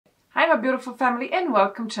Hi my beautiful family and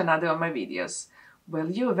welcome to another of my videos. Well,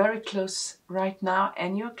 you're very close right now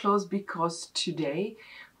and you're close because today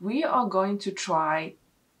we are going to try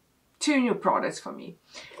two new products for me.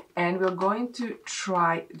 And we're going to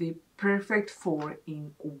try the Perfect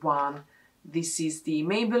 4-in-1. This is the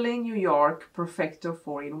Maybelline New York PERFECTOR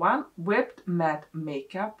 4-in-1 Whipped Matte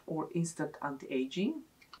Makeup or Instant Anti-Aging.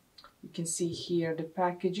 You can see here the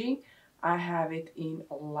packaging. I have it in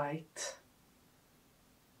light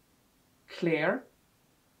clear.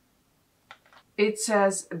 It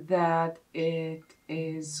says that it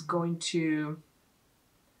is going to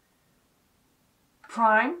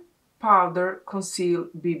prime, powder, conceal,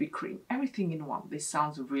 BB cream, everything in one. This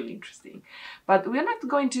sounds really interesting. But we're not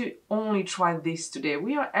going to only try this today.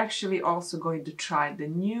 We are actually also going to try the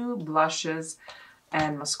new blushes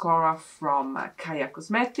and mascara from Caia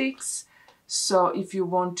Cosmetics. So if you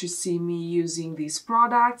want to see me using these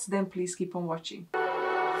products, then please keep on watching.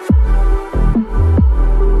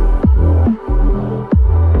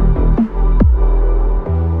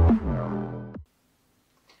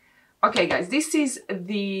 Okay guys, this is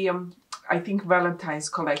the I think Valentine's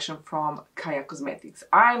collection from Caia Cosmetics.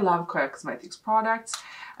 I love Caia Cosmetics products.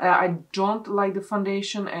 I don't like the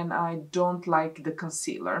foundation and I don't like the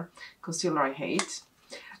concealer. Concealer I hate.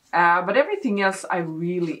 But everything else I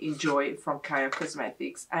really enjoy from Caia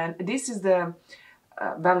Cosmetics. And this is the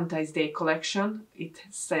Valentine's Day collection.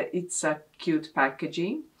 It's a cute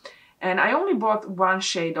packaging. And I only bought one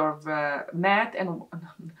shade of matte and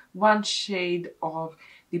one shade of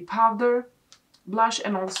the powder blush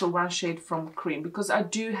and also one shade from cream, because I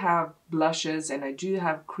do have blushes and I do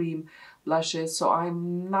have cream blushes, so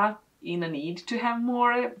I'm not in a need to have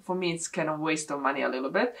more. For me it's kind of waste of money a little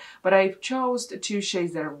bit, but I chose two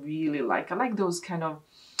shades that I really like. I like those kind of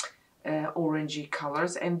orangey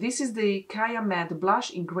colors, and this is the Caia Matte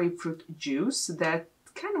Blush in Grapefruit Juice that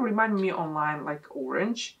kind of reminded me online like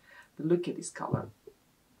orange, but look at this color.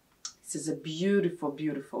 This is a beautiful,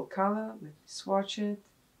 beautiful color. Let me swatch it.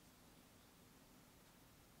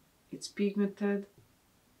 It's pigmented.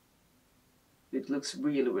 It looks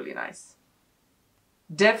really, really nice.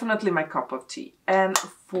 Definitely my cup of tea. And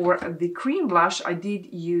for the cream blush, I did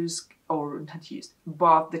use, or not used,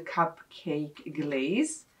 bought the Cupcake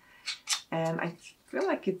Glaze. And I feel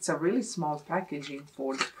like it's a really small packaging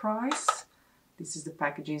for the price. This is the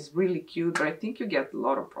packaging. It's really cute, but I think you get a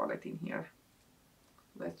lot of product in here.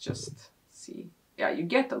 Let's just see. Yeah, you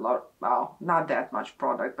get a lot. Well, not that much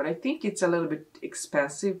product, but I think it's a little bit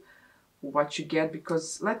expensive what you get,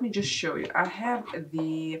 because let me just show you. I have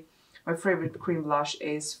my favorite cream blush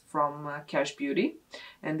is from Cash Beauty,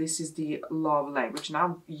 and this is the Love Language. Now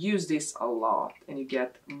I use this a lot and you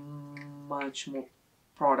get much more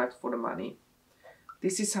product for the money.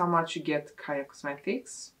 This is how much you get Caia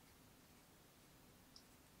Cosmetics,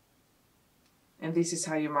 and this is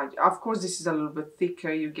how you might, of course this is a little bit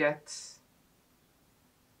thicker. You get,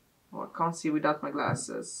 oh, I can't see without my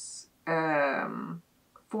glasses,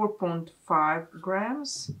 4.5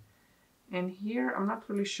 grams, and here I'm not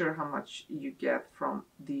really sure how much you get from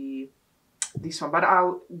this one, but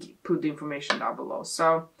I'll put the information down below.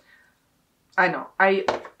 So I know I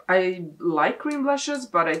like cream blushes,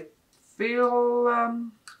 but I feel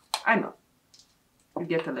I know you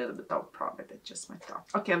get a little bit of product. That's just my thought.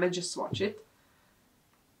 Okay, let's just swatch it.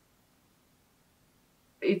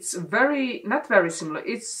 It's not very similar.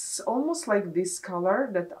 It's almost like this color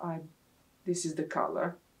that this is the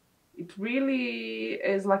color. It really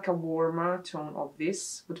is like a warmer tone of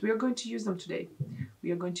this, but we are going to use them today. We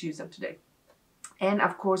are going to use them today. And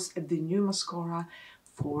of course the new mascara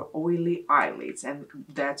for oily eyelids, and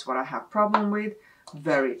that's what I have problem with.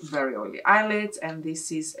 Very, very oily eyelids, and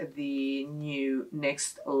this is the new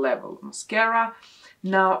Next Level mascara.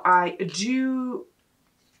 Now I do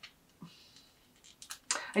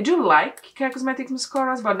like Caia Cosmetics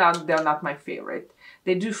mascaras, but they're not my favorite.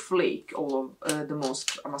 They do flake all of the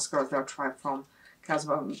most mascaras that I've tried from Caia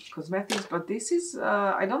Cosmetics, but this is,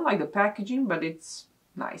 I don't like the packaging, but it's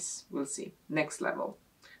nice. We'll see. Next Level.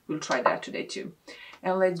 We'll try that today too.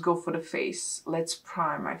 And let's go for the face. Let's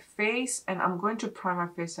prime my face, and I'm going to prime my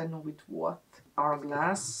face, I know with what?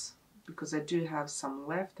 Hourglass, because I do have some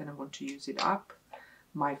left and I want to use it up.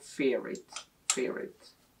 My favorite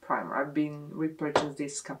primer. I've been repurchased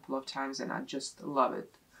this a couple of times and I just love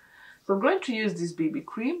it. So I'm going to use this BB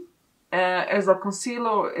cream as a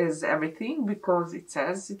concealer, as everything, because it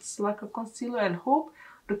says it's like a concealer, and hope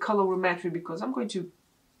the color will match me because I'm going to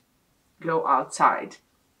go outside,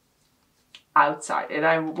 and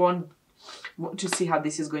I want to see how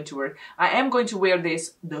this is going to work. I am going to wear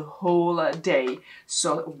this the whole day,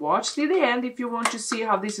 so watch till the end if you want to see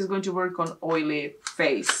how this is going to work on oily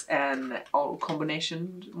face and all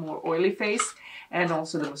combination more oily face, and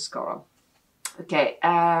also the mascara. Okay,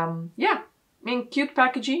 yeah, I mean, cute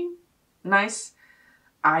packaging, nice.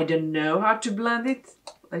 I don't know how to blend it.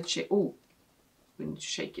 Let's shake. Oh, we need to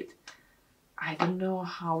shake it. I don't know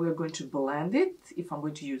how we're going to blend it, if I'm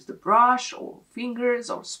going to use the brush or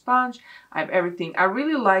fingers or sponge. I have everything. I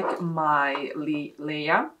really like my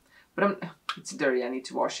Leia, but it's dirty, I need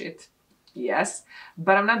to wash it. Yes,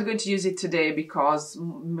 but I'm not going to use it today because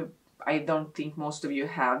I don't think most of you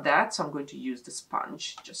have that, so I'm going to use the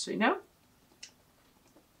sponge, just so you know.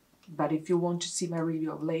 But if you want to see my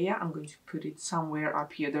review of Leia, I'm going to put it somewhere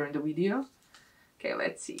up here during the video. Okay,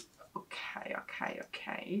 let's see.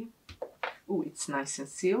 Okay. Oh, it's nice and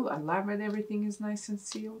sealed. I love that everything is nice and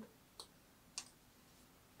sealed.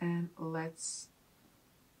 And let's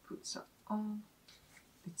put some on.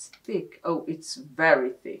 It's thick. Oh, it's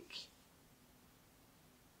very thick.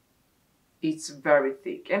 It's very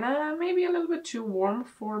thick. And maybe a little bit too warm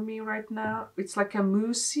for me right now. It's like a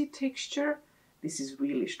moussey texture. This is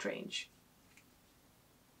really strange.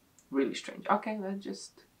 Really strange. Okay, let's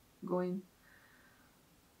just go in.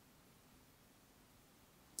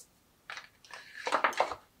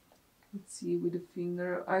 Let's see with the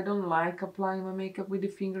finger. I don't like applying my makeup with the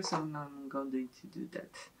finger, so I'm not going to do that.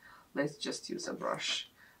 Let's just use a brush.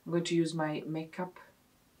 I'm going to use my makeup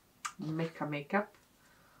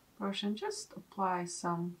brush and just apply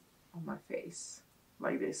some on my face,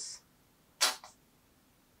 like this.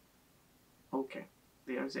 Okay,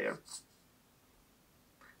 there's there.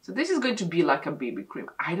 So this is going to be like a BB cream.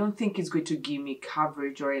 I don't think it's going to give me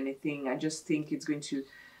coverage or anything. I just think it's going to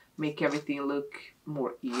make everything look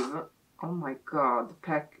more even. Oh my god, the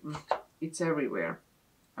pack, it's everywhere.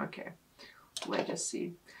 Okay, let's just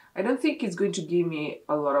see. I don't think it's going to give me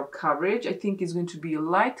a lot of coverage. I think it's going to be a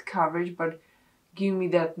light coverage, but give me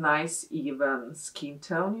that nice even skin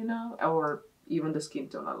tone, you know, or even the skin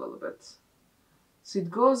tone a little bit. So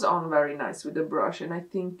it goes on very nice with the brush, and I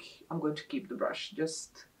think I'm going to keep the brush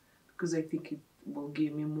just because I think it will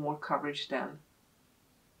give me more coverage than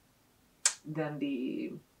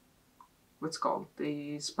the, what's called,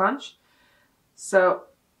 the sponge. So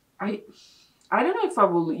I don't know if I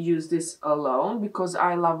will use this alone because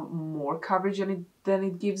I love more coverage than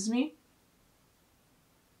it gives me.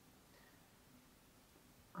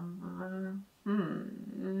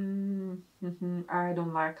 I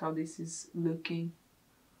don't like how this is looking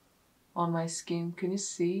on my skin. Can you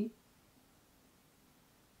see?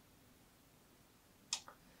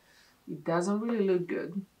 It doesn't really look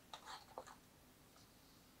good.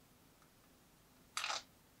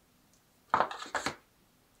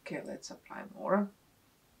 Okay, let's apply more.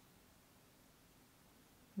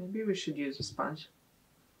 Maybe we should use a sponge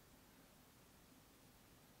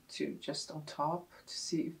to just on top to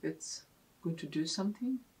see if it's going to do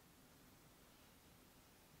something.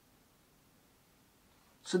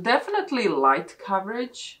 So definitely light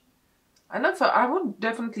coverage. I would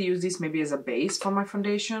definitely use this maybe as a base for my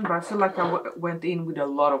foundation, but I feel like I went in with a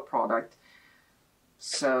lot of product.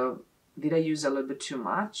 So did I use a little bit too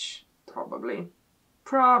much? Probably.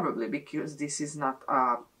 Probably because this is not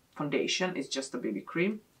a foundation, it's just a BB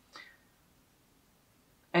cream.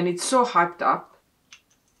 And it's so hyped up.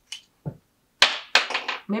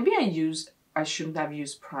 Maybe I shouldn't have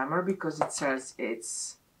used primer because it says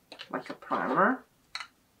it's like a primer.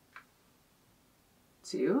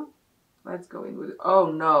 Too. Let's go in with it.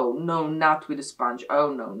 Oh no, no, not with a sponge.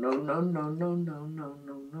 Oh no, no, no, no, no, no, no,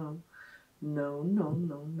 no, no. No, no,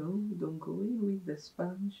 no, no, don't go in with the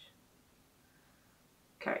sponge.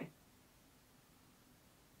 Okay.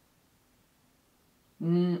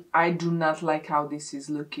 I do not like how this is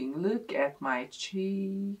looking. Look at my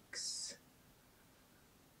cheeks.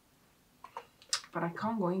 But I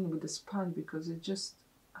can't go in with the sponge because it just,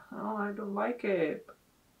 oh, I don't like it.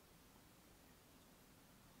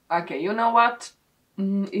 Okay, you know what?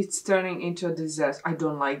 It's turning into a disaster. I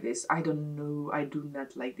don't like this. I don't know. I do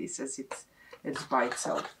not like this as it's by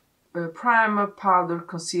itself. Primer, powder,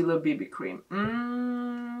 concealer, BB cream.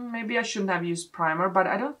 Maybe I shouldn't have used primer, but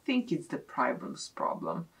I don't think it's the primer's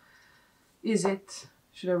problem. Is it?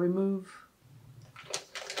 Should I remove?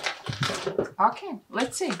 Okay,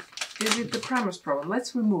 let's see. Is it the primer's problem?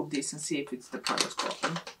 Let's remove this and see if it's the primer's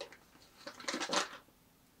problem.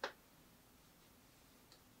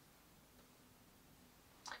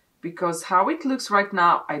 Because how it looks right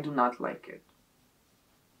now, I do not like it.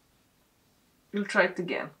 We'll try it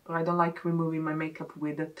again. But I don't like removing my makeup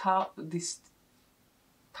with a towel. This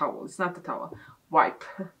towel, it's not a towel. Wipe.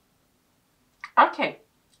 Okay,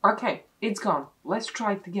 it's gone. Let's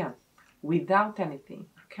try it again. Without anything,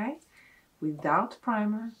 okay? Without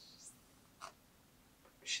primer.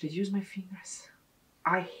 Should I use my fingers?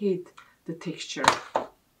 I hate the texture.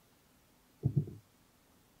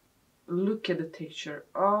 Look at the texture.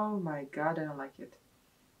 Oh my god, I don't like it.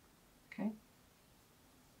 Okay.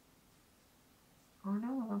 Oh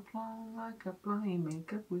no, I'm applying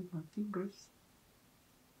makeup with my fingers.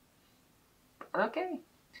 Okay.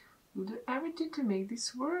 We'll do everything to make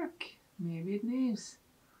this work. Maybe it needs.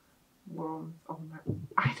 Well, oh my,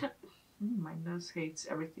 I don't. My nose hates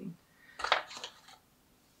everything.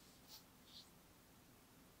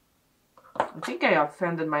 I think I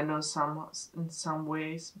offended my nose in some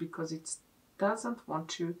ways because it doesn't want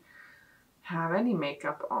to have any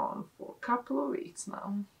makeup on for a couple of weeks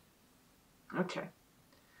now. Okay,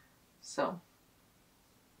 so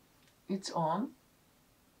it's on.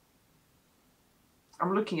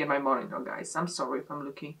 I'm looking at my monitor, guys. I'm sorry if I'm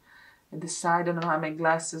looking at the side. I don't have my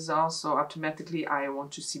glasses on, so automatically I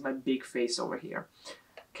want to see my big face over here.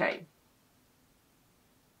 Okay.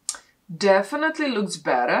 Definitely looks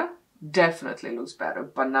better. Definitely looks better,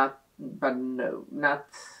 but no, not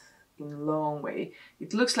in a long way.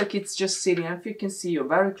 It looks like it's just sitting. If you can see, you're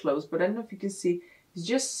very close, but I don't know if you can see. It's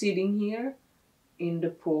just sitting here in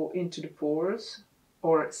the into the pores,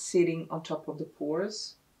 or sitting on top of the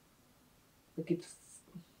pores. Like it.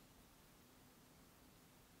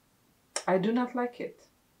 I do not like it.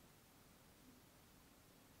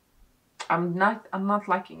 I'm not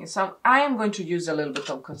liking it. So I am going to use a little bit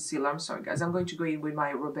of concealer. I'm sorry, guys. I'm going to go in with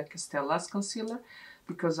my Rebecca Stella's concealer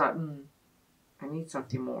because I need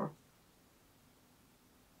something more.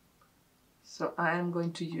 So I am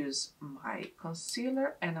going to use my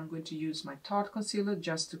concealer, and I'm going to use my Tarte concealer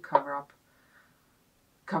just to cover up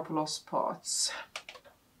a couple of spots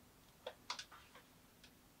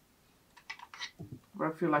where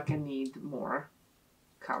I feel like I need more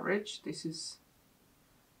coverage. This is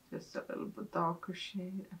just a little bit darker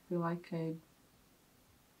shade. I feel like I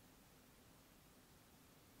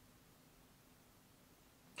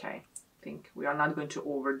think we are not going to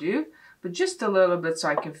overdo, but just a little bit so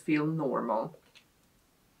I can feel normal.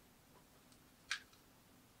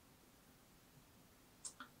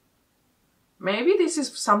 Maybe this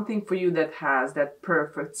is something for you that has that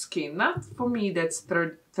perfect skin. Not for me that's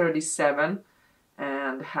 37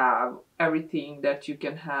 and have everything that you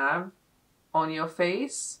can have on your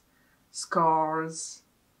face. Scars,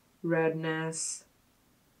 redness,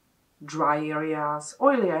 dry areas,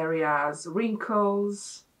 oily areas,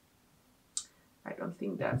 wrinkles. I don't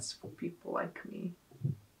think that's for people like me.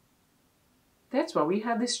 That's why we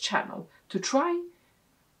have this channel, to try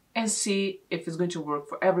and see if it's going to work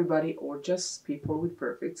for everybody or just people with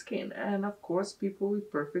perfect skin. And of course, people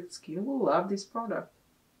with perfect skin will love this product.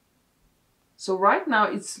 So right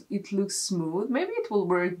now it looks smooth. Maybe it will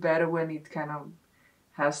work better when it kind of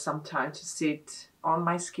has some time to sit on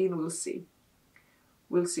my skin. We'll see.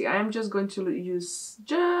 We'll see. I am just going to use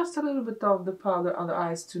just a little bit of the powder on the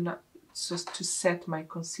eyes to set my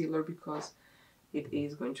concealer because it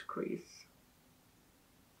is going to crease.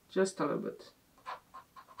 Just a little bit.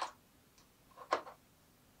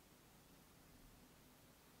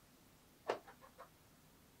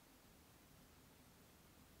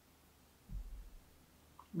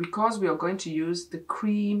 Because we are going to use the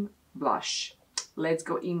cream blush. Let's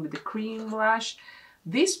go in with the cream blush.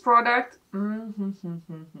 This product, we'll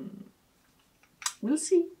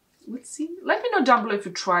see. We'll see. Let me know down below if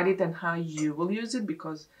you tried it and how you will use it,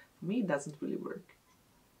 because for me it doesn't really work.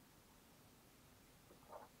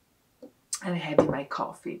 And I'm having my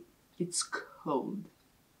coffee. It's cold.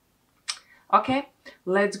 Okay,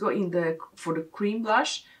 let's go in for the cream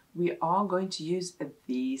blush. We are going to use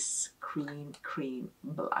this cream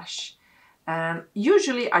blush. And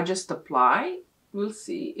usually I just apply. We'll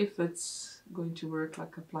see if it's going to work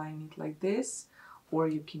like applying it like this, or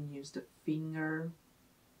you can use the finger.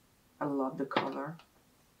 I love the color.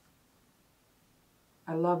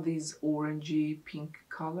 I love these orangey pink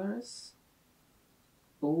colors.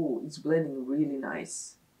 Oh, it's blending really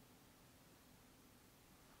nice.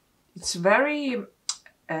 It's very,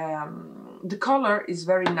 the color is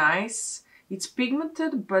very nice. It's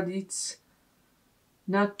pigmented, but it's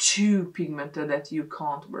not too pigmented that you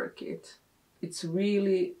can't work it. It's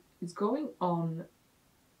really, it's going on,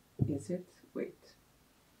 is it? Wait.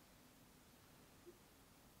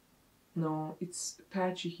 No, it's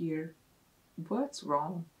patchy here. What's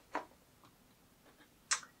wrong?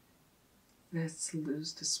 Let's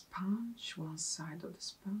lose the sponge, one side of the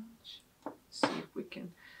sponge. See if we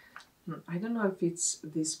can. I don't know if it's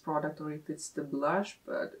this product or if it's the blush,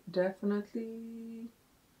 but definitely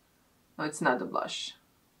No, it's not the blush.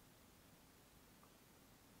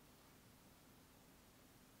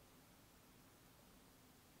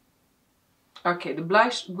 Okay, the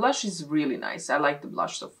blush is really nice. I like the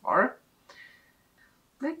blush so far.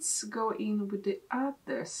 Let's go in with the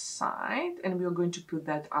other side, and we are going to put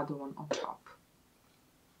that other one on top.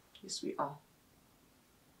 Yes, we are.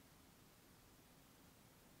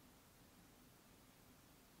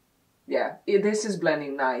 Yeah, this is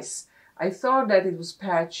blending nice. I thought that it was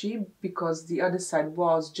patchy because the other side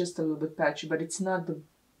was just a little bit patchy, but it's not the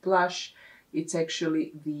blush, it's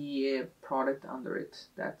actually the product under it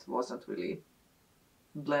that wasn't really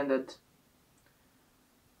blended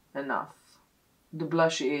enough. The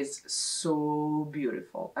blush is so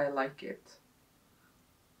beautiful. I like it.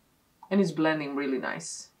 And it's blending really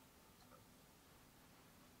nice.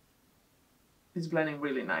 It's blending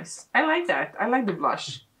really nice. I like that. I like the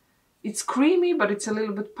blush. It's creamy, but it's a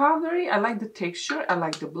little bit powdery. I like the texture. I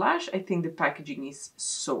like the blush. I think the packaging is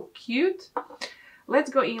so cute. Let's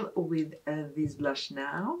go in with this blush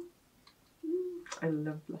now. I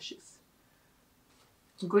love blushes.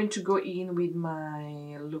 I'm going to go in with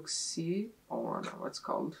my Luxie, or what's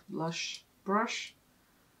called, blush brush.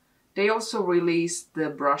 They also released the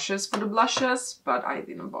brushes for the blushes, but I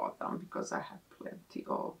didn't buy them because I have plenty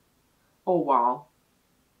of. Oh wow.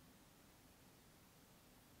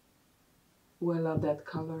 Oh, I love that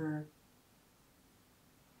color.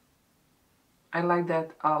 I like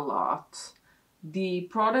that a lot. The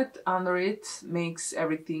product under it makes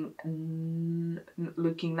everything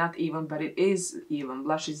looking not even, but it is even.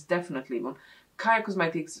 Blush is definitely even. Caia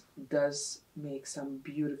Cosmetics does make some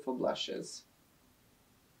beautiful blushes.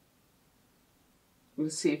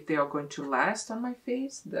 We'll see if they are going to last on my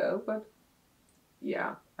face though, but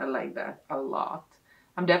yeah, I like that a lot.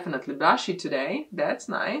 I'm definitely blushy today. That's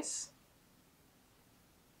nice.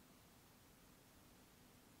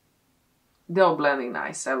 They're all blending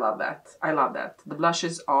nice. I love that. I love that. The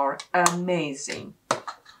blushes are amazing.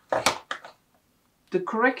 The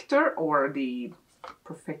corrector or the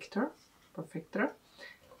perfector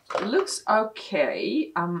looks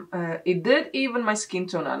okay. It did even my skin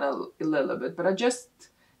tone on a little bit, but it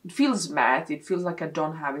feels matte. It feels like I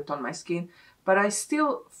don't have it on my skin, but I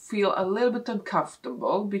still feel a little bit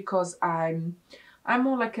uncomfortable because I'm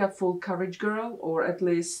more like a full coverage girl, or at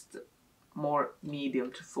least more medium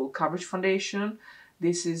to full coverage foundation.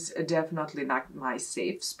 This is definitely not my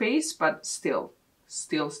safe space, but still.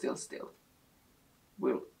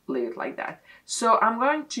 We'll leave it like that. So I'm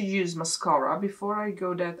going to use mascara. Before I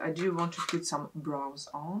go that, I do want to put some brows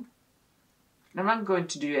on. I'm not going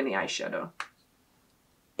to do any eyeshadow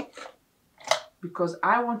because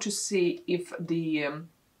I want to see if the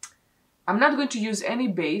I'm not going to use any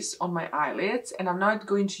base on my eyelids, and I'm not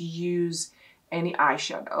going to use any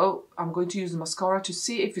eyeshadow. I'm going to use the mascara to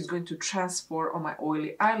see if it's going to transfer on my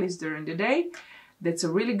oily eyelids during the day. That's a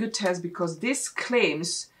really good test because this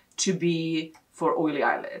claims to be for oily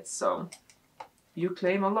eyelids. So you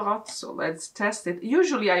claim a lot, so let's test it.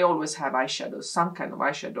 Usually I always have eyeshadow, some kind of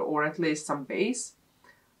eyeshadow, or at least some base.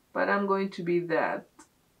 But I'm going to be that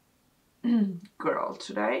girl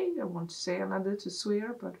today. I want to say another to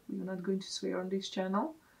swear, but we're not going to swear on this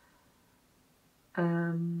channel.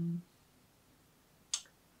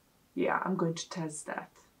 Yeah, I'm going to test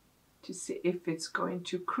that to see if it's going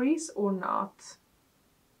to crease or not.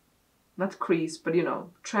 Not crease, but you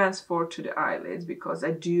know, transfer to the eyelids, because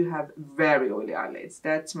I do have very oily eyelids.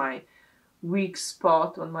 That's my weak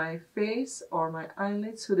spot on my face, or my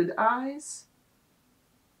eyelids, hooded eyes,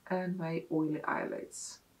 and my oily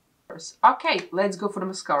eyelids. Okay, let's go for the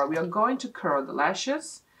mascara. We are going to curl the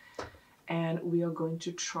lashes, and we are going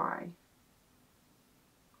to try.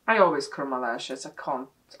 I always curl my lashes. I can't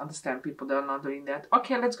understand people that are not doing that.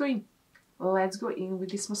 Okay, let's go in. Let's go in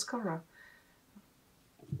with this mascara.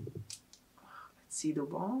 Let's see the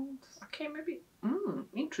wand. Okay, maybe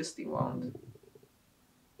interesting wand.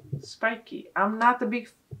 Spiky. I'm not a big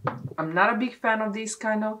fan of these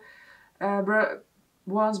kind of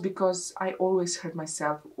wands because I always hurt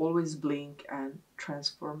myself, always blink and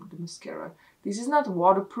transform the mascara. This is not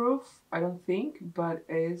waterproof, I don't think, but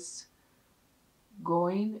it's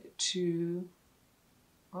going to.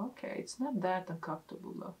 Okay, it's not that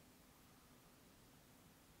uncomfortable though.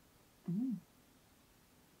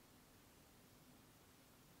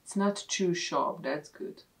 It's not too sharp, that's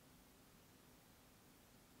good.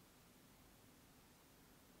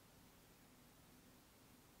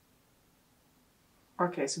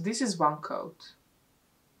 Okay, so this is one coat.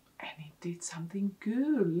 And it did something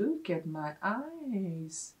good. Look at my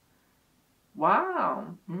eyes.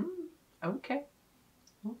 Wow. Okay.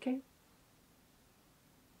 Okay.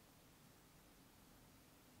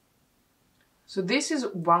 So this is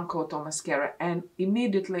one coat of mascara, and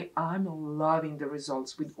immediately I'm loving the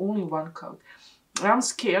results with only one coat. I'm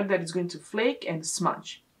scared that it's going to flake and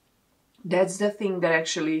smudge. That's the thing that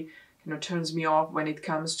actually, turns me off when it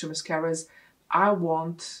comes to mascaras. I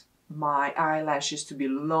want my eyelashes to be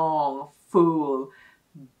long, full,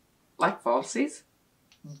 like falsies,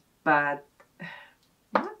 but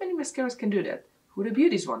not many mascaras can do that. Huda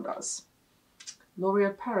Beauty's one does.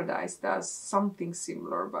 L'Oreal Paradise does something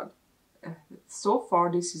similar, but so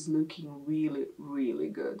far this is looking really, really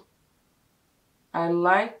good. I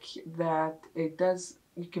like that it does,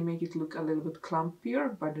 you can make it look a little bit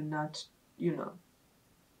clumpier, but not,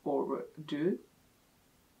 overdo.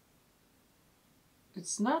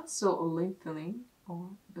 It's not so lengthening,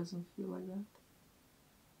 or it doesn't feel like that.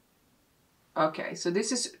 Okay, so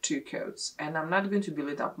this is 2 coats, and I'm not going to build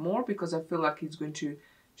it up more because I feel like it's going to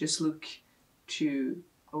just look too,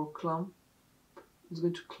 or clump. It's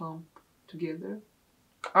going to clump together.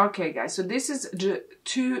 Okay guys, so this is the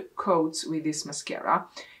 2 coats with this mascara,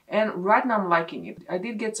 and right now I'm liking it. I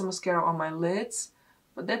did get some mascara on my lids,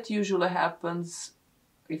 but that usually happens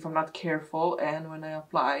if I'm not careful and when I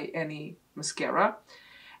apply any mascara.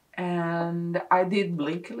 And I did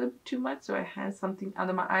blink a little bit too much, so I had something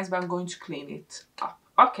under my eyes, but I'm going to clean it up.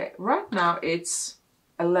 Okay, right now it's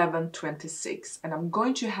 11:26, and I'm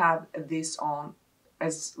going to have this on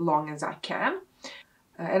as long as I can.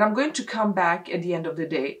 And I'm going to come back at the end of the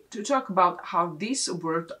day to talk about how this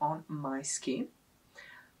worked on my skin,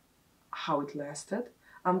 how it lasted.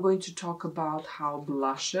 I'm going to talk about how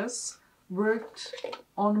blushes worked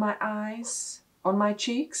on my eyes, on my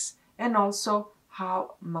cheeks, and also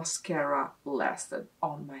how mascara lasted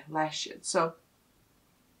on my lashes. So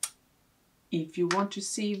if you want to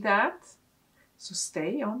see that, so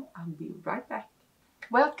stay on, I'll be right back.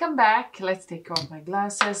 Welcome back. Let's take off my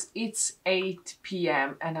glasses. It's 8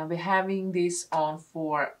 p.m. and I'll be having this on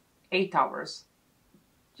for 8 hours.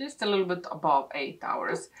 Just a little bit above 8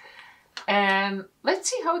 hours. And let's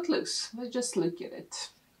see how it looks. Let's just look at it.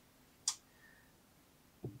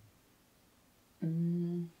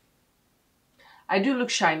 I do look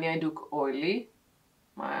shiny, I look oily.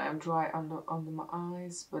 I'm dry under my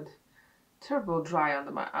eyes, but terrible dry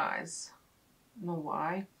under my eyes. Know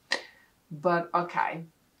why? But okay.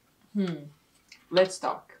 Let's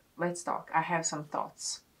talk. I have some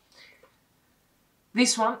thoughts.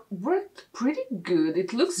 This one worked pretty good.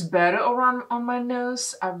 It looks better around on my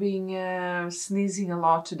nose. I've been sneezing a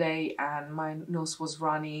lot today and my nose was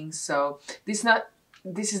running. So this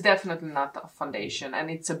is definitely not a foundation, and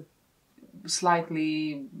it's a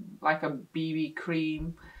slightly like a BB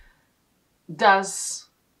cream. Does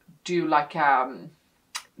do like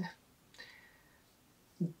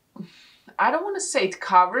I don't want to say it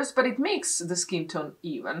covers, but it makes the skin tone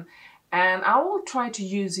even. And I will try to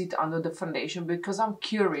use it under the foundation because I'm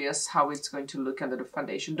curious how it's going to look under the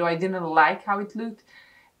foundation. Though I didn't like how it looked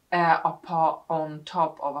on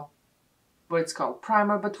top of a, what it's called,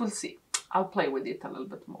 primer, but we'll see. I'll play with it a little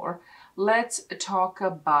bit more. Let's talk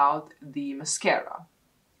about the mascara.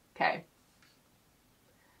 Okay.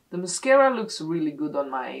 The mascara looks really good on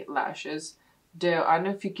my lashes. Though, I don't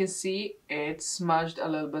know if you can see, it smudged a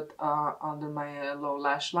little bit under my lower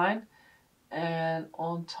lash line. And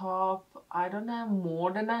on top, I don't have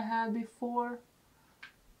more than I had before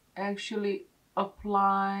actually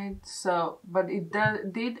applied. So, but it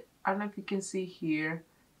did, I don't know if you can see here,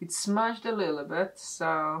 it smudged a little bit.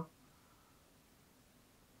 So,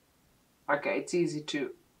 okay, it's easy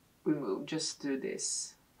to remove. Just do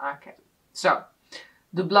this. Okay, so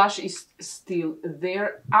the blush is still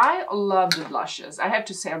there. I love the blushes. I have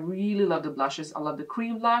to say, I really love the blushes. I love the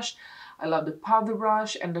cream blush. I love the powder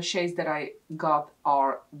brush, and the shades that I got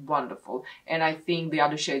are wonderful. And I think the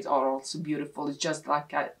other shades are also beautiful. It's just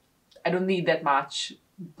like I don't need that much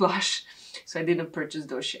blush, so I didn't purchase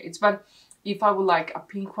those shades. But if I would like a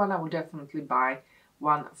pink one, I would definitely buy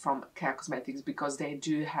one from Caia Cosmetics because they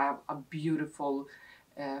do have a beautiful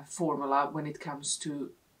formula when it comes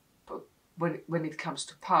to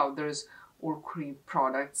powders or cream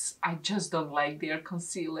products. I just don't like their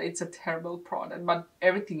concealer. It's a terrible product, but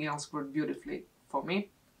everything else worked beautifully for me.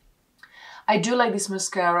 I do like this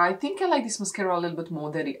mascara. I think I like this mascara a little bit more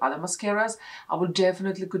than the other mascaras. I will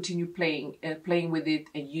definitely continue playing with it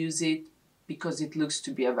and use it because it looks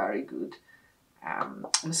to be a very good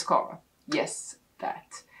mascara. Yes,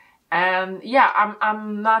 that. And yeah,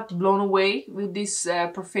 I'm not blown away with this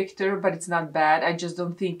PERFECTOR, but it's not bad. I just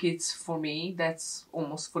don't think it's for me. That's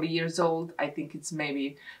almost 40 years old. I think it's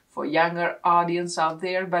maybe for a younger audience out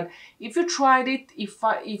there. But if you tried it,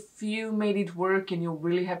 if you made it work and you're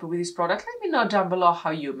really happy with this product, let me know down below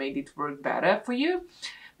how you made it work better for you.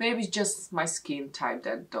 Maybe it's just my skin type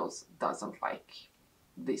that doesn't like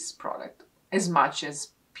this product as much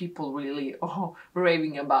as people really are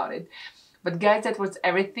raving about it. But guys, that was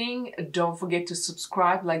everything. Don't forget to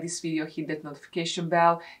subscribe, like this video, hit that notification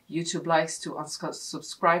bell. YouTube likes to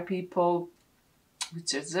unsubscribe people,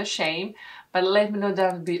 which is a shame. But let me know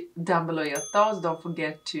down below your thoughts. Don't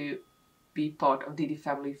forget to be part of DD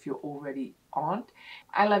family if you already aren't.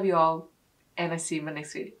 I love you all, and I see you in my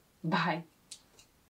next video. Bye.